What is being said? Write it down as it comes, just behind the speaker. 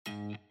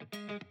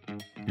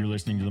You're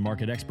listening to the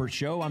Market Expert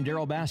Show. I'm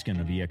Daryl Baskin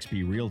of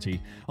eXp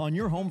Realty on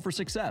your home for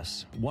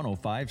success,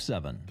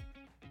 105.7.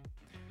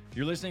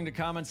 You're listening to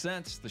Common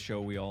Sense, the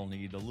show we all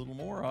need a little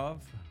more of.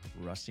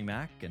 Rusty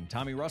Mack and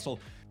Tommy Russell.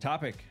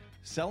 Topic,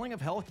 selling of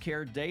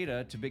healthcare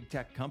data to big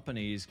tech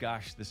companies.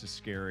 Gosh, this is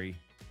scary.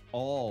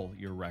 All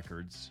your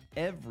records,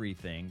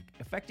 everything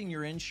affecting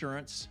your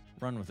insurance.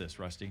 Run with this,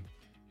 Rusty.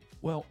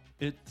 Well,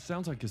 it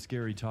sounds like a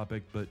scary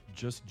topic, but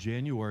just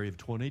January of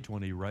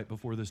 2020, right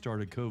before the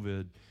start of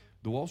COVID,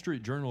 the Wall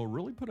Street Journal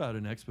really put out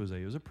an expose.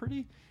 It was a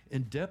pretty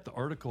in-depth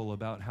article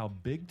about how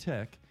big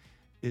tech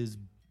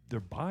they're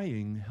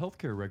buying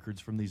healthcare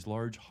records from these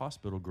large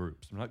hospital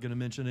groups. I'm not going to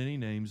mention any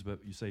names,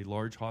 but you say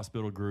large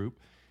hospital group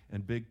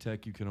and big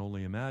tech, you can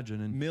only imagine.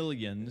 And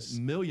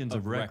Millions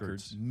of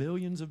records,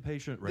 millions of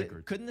patient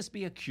records. Couldn't this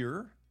be a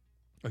cure?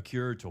 A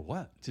cure to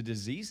what? To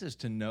diseases,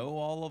 to know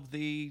all of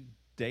the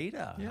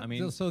data. Yeah. I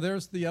mean, so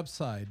there's the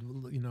upside,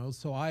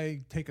 so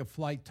I take a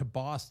flight to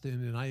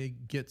Boston and I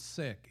get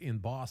sick in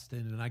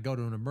Boston and I go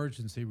to an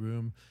emergency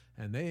room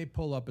and they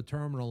pull up a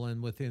terminal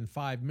and within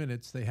 5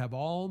 minutes they have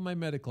all my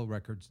medical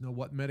records, know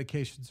what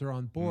medications are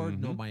on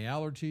board, know my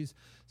allergies.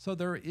 So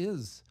there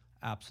is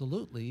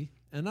absolutely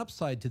an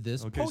upside to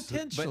this,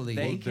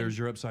 potentially. There's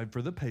your upside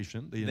for the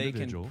patient, the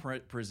individual. They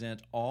can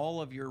present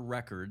all of your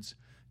records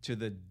to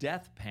the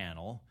death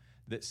panel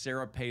that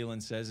Sarah Palin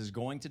says is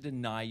going to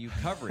deny you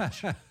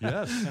coverage.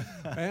 Yes.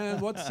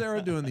 And what's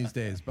Sarah doing these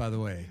days, by the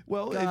way?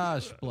 Well,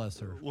 gosh, bless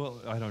her.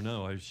 Well, I don't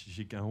know.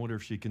 I wonder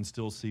if she can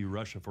still see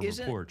Russia from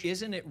her porch.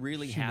 Isn't it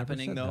really She never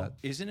happening, said though? that.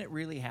 Isn't it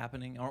really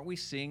happening? Aren't we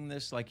seeing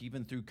this, like,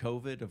 even through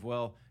COVID of,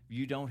 well,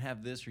 you don't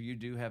have this or you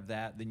do have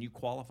that, then you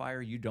qualify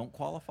or you don't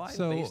qualify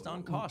based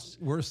on costs?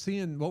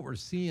 What we're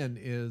seeing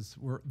is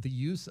the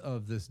use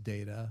of this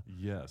data,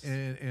 yes,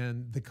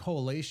 and the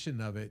collation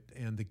of it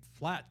and the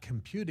flat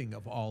computing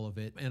of all of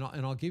it. And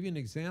I'll give you an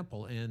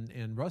example.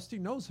 And Rusty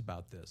knows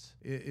about this.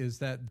 Is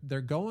that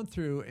they're going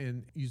through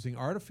and using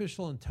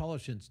artificial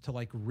intelligence to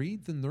like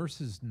read the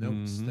nurse's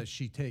notes that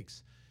she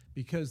takes.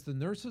 Because the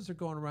nurses are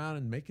going around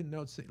and making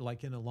notes,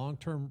 like in a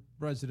long-term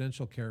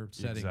residential care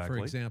setting, for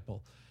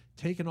example,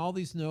 taking all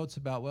these notes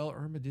about, well,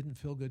 Irma didn't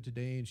feel good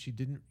today and she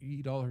didn't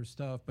eat all her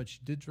stuff, but she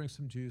did drink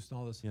some juice and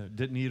all this. Yeah,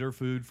 didn't eat her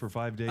food for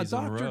 5 days in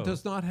a row. A doctor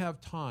does not have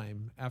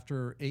time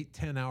after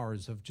 8-10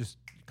 hours of just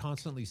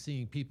constantly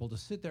seeing people to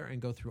sit there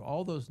and go through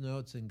all those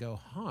notes and go,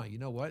 you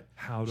know what?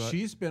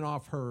 She's been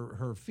off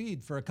her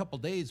feed for a couple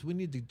days. We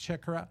need to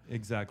check her out.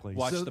 Exactly.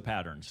 Watch the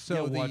patterns.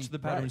 Watch the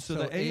patterns. So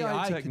the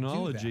AI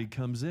technology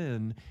comes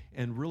in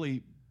and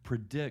really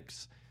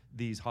predicts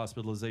these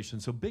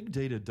hospitalizations. So big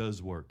data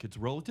does work. It's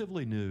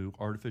relatively new,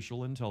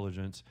 artificial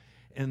intelligence.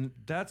 And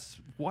that's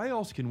why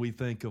else can we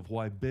think of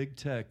why big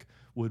tech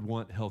would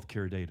want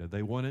healthcare data?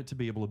 They want it to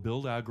be able to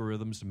build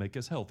algorithms to make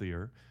us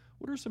healthier.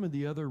 What are some of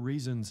the other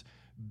reasons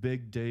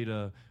big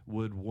data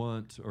would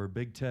want, or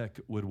big tech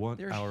would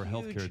want our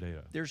healthcare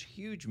data? There's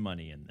huge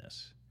money in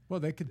this.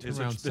 Well, they could turn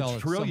around and sell it to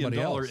It's a somebody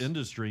trillion-dollar else.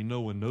 industry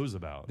no one knows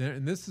about.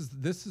 And this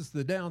is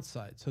the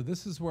downside. So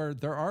this is where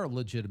there are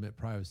legitimate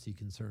privacy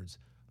concerns.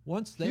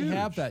 Once they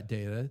have that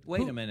data,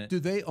 Wait a minute. Do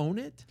they own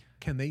it?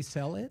 Can they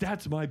sell it?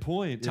 That's my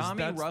point.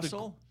 Tommy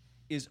Russell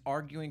is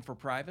arguing for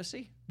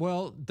privacy?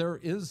 Well, there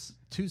is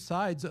two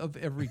sides of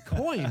every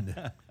coin.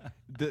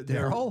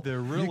 There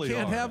really you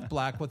can't are. have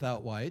black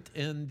without white,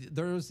 and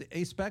there's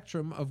a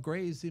spectrum of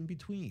grays in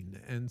between.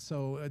 And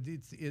so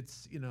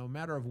it's a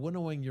matter of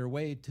winnowing your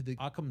way to the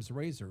Occam's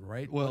razor,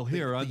 right? Well,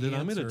 then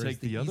I'm going to take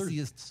the other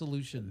easiest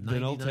solution.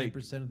 Then 99%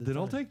 of the time. Then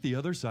I'll take the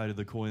other side of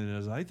the coin,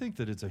 as I think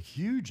that it's a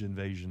huge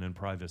invasion in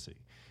privacy.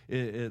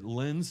 It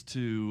lends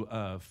to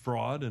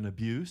fraud and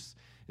abuse.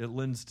 It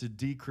lends to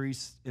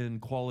decrease in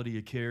quality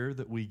of care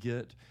that we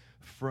get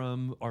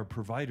from our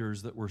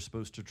providers that we're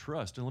supposed to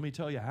trust. And let me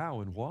tell you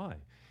how and why.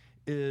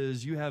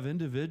 Is you have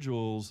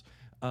individuals,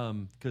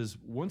 because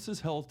once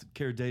this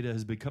healthcare data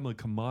has become a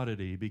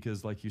commodity,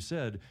 because like you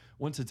said,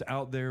 once it's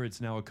out there, it's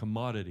now a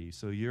commodity.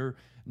 So you're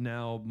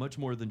now much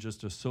more than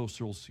just a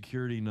social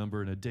security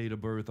number and a date of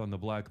birth on the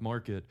black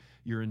market.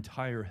 Your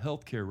entire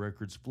healthcare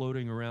records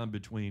floating around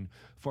between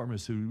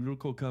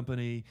pharmaceutical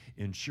company,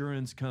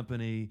 insurance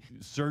company,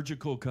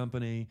 surgical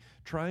company,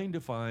 trying to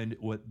find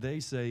what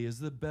they say is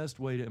the best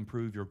way to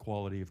improve your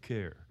quality of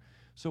care.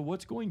 So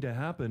what's going to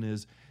happen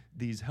is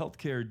these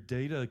healthcare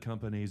data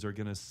companies are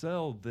going to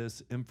sell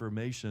this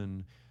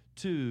information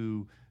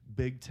to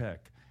big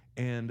tech.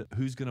 And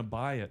who's going to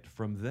buy it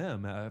from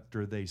them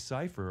after they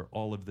cipher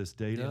all of this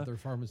data? The other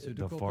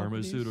pharmaceutical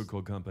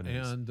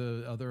companies and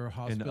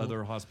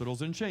other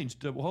hospitals and change.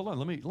 Hold on,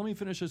 let me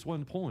finish this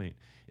one point.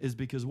 Is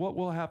because what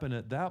will happen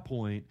at that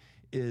point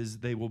is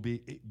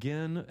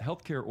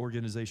healthcare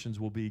organizations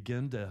will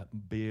begin to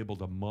be able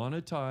to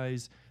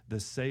monetize the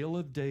sale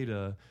of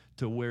data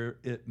to where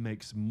it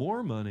makes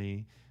more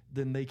money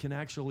than they can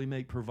actually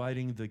make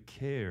providing the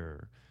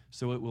care.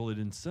 So it will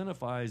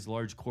incentivize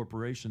large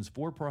corporations,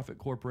 for-profit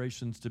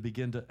corporations, to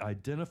begin to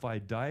identify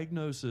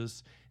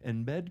diagnosis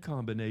and med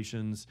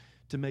combinations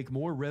to make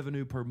more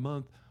revenue per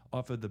month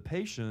off of the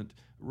patient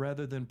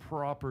rather than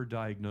proper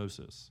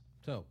diagnosis.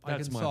 So I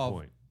That's can my solve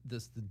point.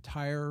 this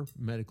entire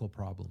medical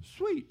problem.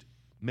 Sweet.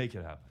 Make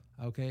it happen.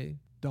 Okay?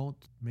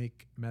 Don't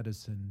make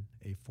medicine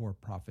a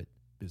for-profit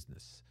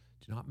business.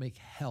 Do not make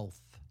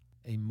health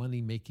a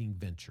money-making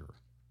venture.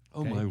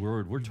 Oh, Okay? my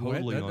word. We're Go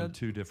ahead, totally no, no. on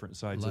two different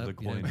sides of the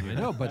Yeah, coin I here.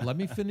 know, but let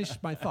me finish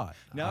my thought.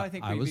 Now I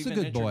think I we've was a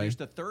even good boy. introduced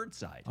the third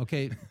side.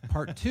 Okay,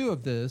 part 2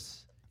 of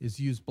this is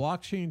use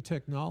blockchain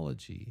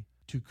technology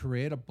to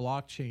create a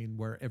blockchain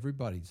where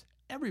everybody's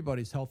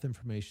health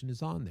information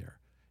is on there.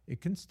 It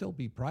can still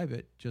be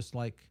private, just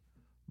like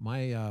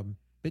my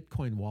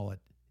Bitcoin wallet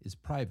is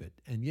private.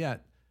 And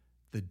yet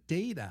the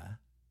data,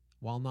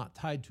 while not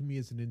tied to me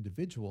as an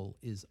individual,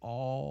 is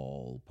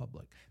all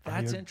public.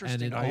 That's I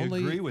interesting. I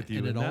agree with you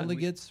And it in that. only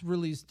gets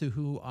released to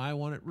who I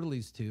want it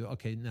released to.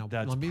 Okay, now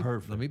That's let me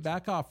perfect.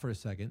 back off for a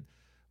second.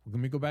 Let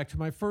me go back to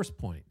my first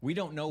point. We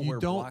don't know You where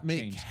don't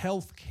make blockchains.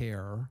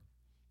 healthcare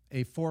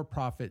a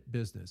for-profit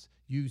business.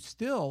 You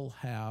still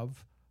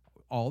have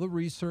all the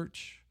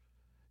research,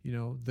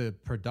 the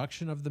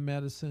production of the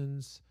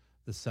medicines,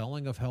 the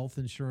selling of health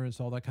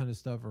insurance, all that kind of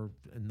stuff.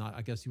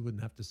 I guess you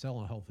wouldn't have to sell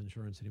health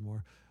insurance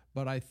anymore.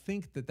 But I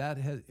think that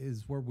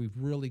is where we've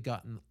really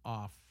gotten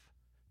off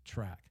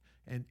track.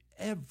 And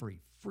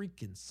every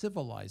freaking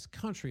civilized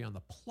country on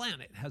the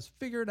planet has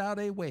figured out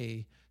a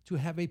way to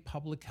have a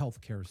public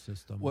healthcare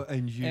system, Well,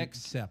 and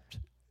except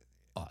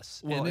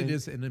us. Well, and it and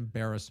is an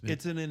embarrassment.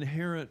 It's an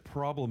inherent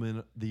problem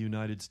in the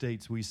United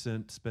States. We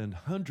spend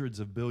hundreds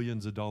of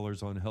billions of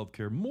dollars on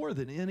healthcare, more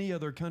than any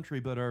other country,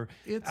 but our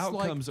It's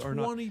outcomes like are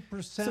not.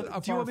 20%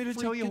 of do you our want me to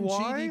tell you freaking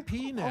why?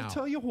 GDP now. I'll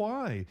tell you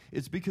why.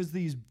 It's because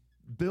these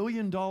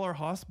billion-dollar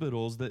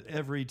hospitals that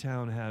every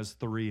town has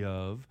 3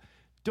 of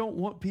don't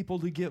want people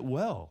to get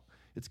well.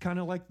 It's kind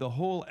of like the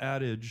whole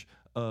adage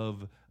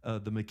of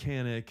the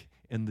mechanic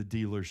and the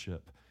dealership.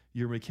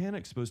 Your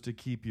mechanic's supposed to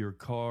keep your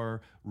car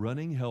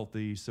running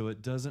healthy so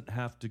it doesn't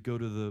have to go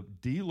to the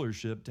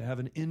dealership to have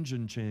an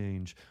engine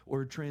change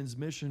or a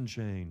transmission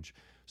change.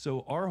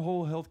 So our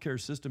whole healthcare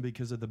system,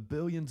 because of the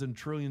billions and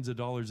trillions of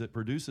dollars it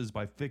produces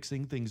by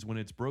fixing things when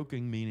it's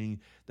broken, meaning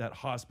that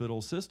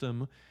hospital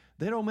system,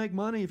 they don't make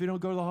money if you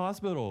don't go to the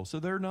hospital. So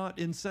they're not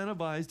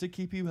incentivized to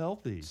keep you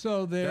healthy.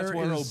 So That's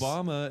where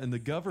Obama and the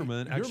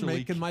government You're actually...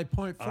 making my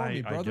point for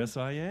me, brother. I guess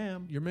I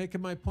am. You're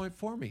making my point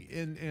for me.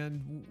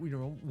 And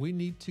we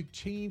need to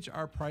change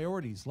our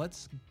priorities.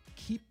 Let's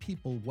keep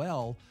people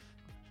well.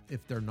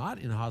 If they're not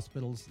in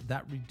hospitals,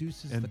 that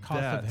reduces And the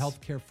cost of that's-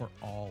 healthcare for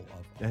all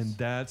of us. And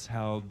that's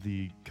how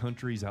the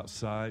countries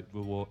outside,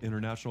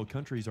 international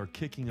countries are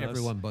kicking us.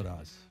 Everyone but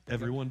us.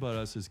 Everyone but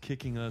us is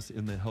kicking us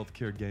in the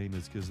healthcare game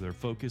is because they're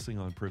focusing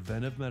on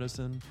preventive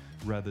medicine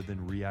rather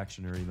than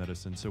reactionary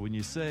medicine. So when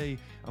you say,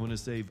 I'm going to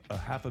save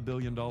 $500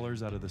 million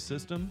out of the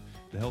system,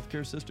 the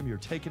healthcare system, you're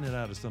taking it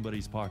out of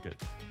somebody's pocket.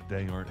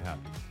 They aren't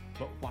happy.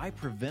 But why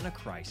prevent a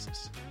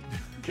crisis?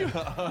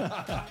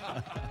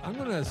 I'm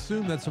going to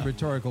assume that's a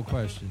rhetorical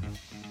question.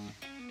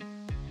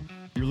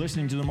 You're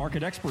listening to the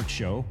Market Expert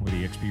Show with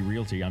eXp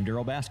Realty. I'm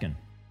Daryl Baskin.